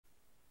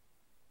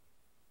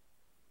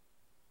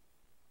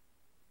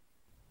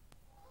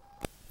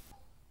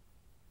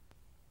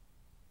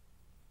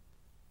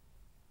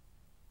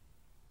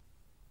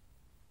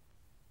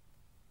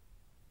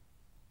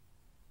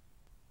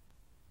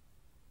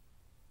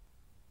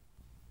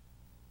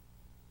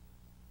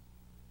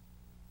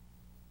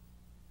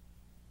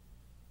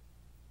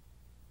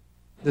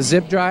The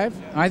zip drive,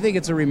 I think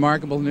it's a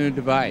remarkable new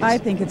device. I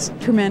think it's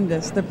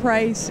tremendous. The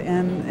price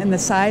and the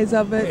size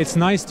of it. It's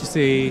nice to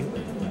see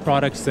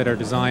products that are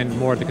designed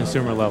more at the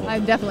consumer level.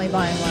 I'm definitely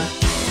buying one.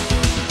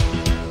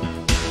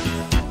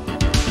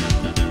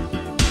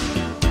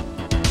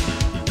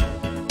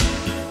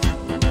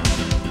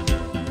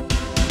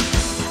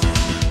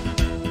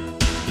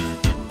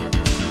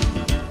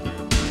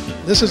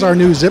 This is our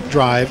new zip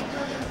drive.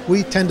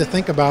 We tend to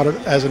think about it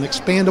as an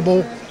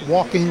expandable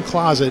walk-in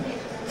closet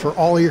for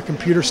all your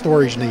computer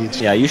storage needs.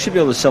 Yeah, you should be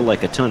able to sell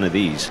like a ton of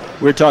these.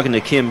 We're talking to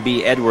Kim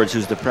B. Edwards,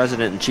 who's the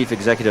President and Chief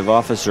Executive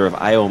Officer of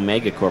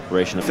IOMEGA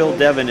Corporation. Phil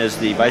Devon is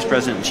the Vice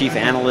President and Chief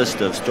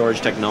Analyst of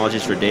Storage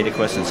Technologies for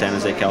DataQuest in San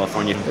Jose,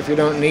 California. If you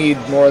don't need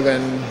more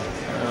than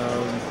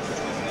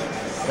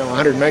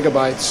 100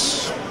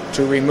 megabytes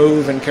to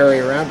remove and carry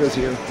around with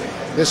you,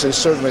 this is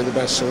certainly the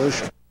best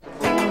solution.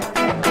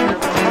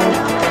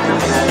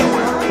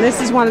 This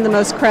is one of the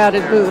most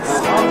crowded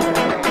booths.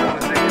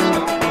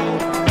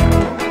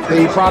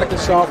 The product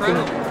itself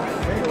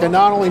can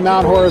not only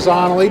mount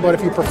horizontally, but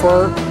if you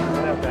prefer,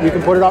 you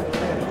can put it up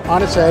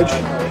on its edge. Did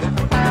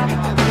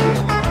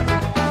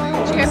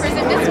you guys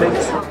visit this?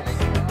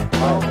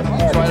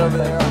 It's right over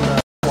there.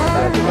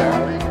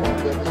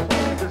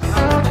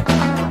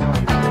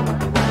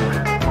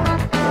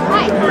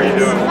 Hi. How are you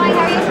doing? Hi,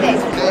 how are you today?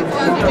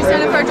 Did you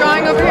sign up for a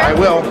drawing over here? I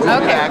will.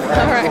 Okay,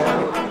 all right.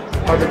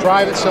 The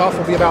drive itself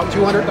will be about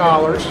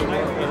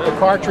 $200. The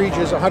cartridge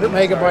is 100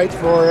 megabytes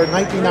for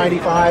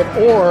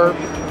 $19.95, or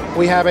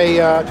we have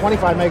a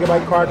 25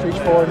 megabyte cartridge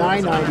for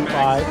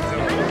 $9.95.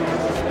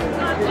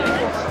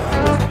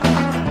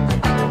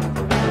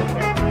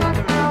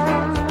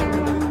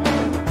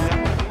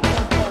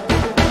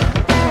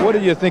 What do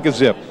you think of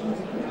Zip?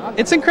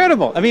 It's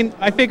incredible. I mean,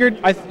 I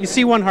figured, you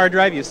see one hard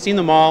drive, you've seen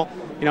them all.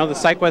 You know, the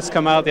SyQuests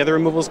come out, the other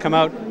removals come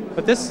out.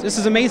 But this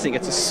is amazing.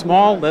 It's a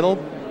small little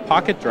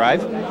pocket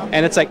drive,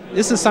 and it's like,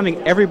 this is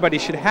something everybody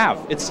should have.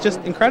 It's just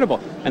incredible,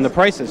 and the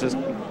price is just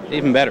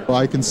even better.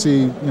 I can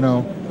see,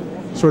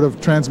 sort of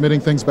transmitting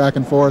things back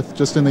and forth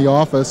just in the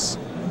office,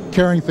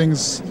 carrying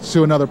things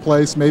to another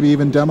place, maybe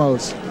even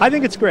demos. I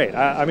think it's great.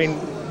 I mean,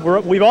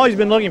 we've always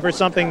been looking for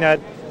something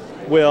that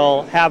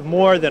will have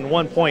more than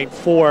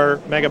 1.4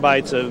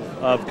 megabytes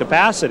of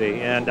capacity,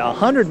 and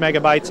 100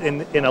 megabytes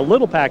in a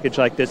little package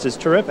like this is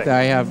terrific.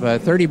 I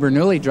have 30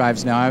 Bernoulli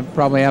drives now. I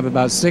probably have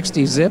about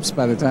 60 zips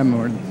by the time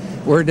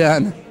we're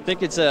done. I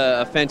think it's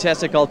a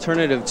fantastic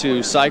alternative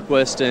to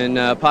SyQuest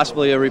and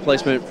possibly a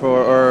replacement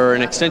for or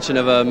an extension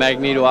of a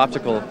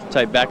magneto-optical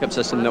type backup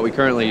system that we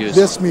currently use.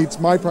 This meets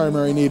my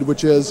primary need,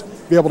 which is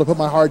be able to put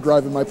my hard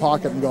drive in my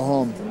pocket and go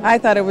home. I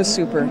thought it was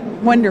super.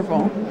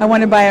 Wonderful. I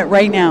want to buy it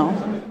right now.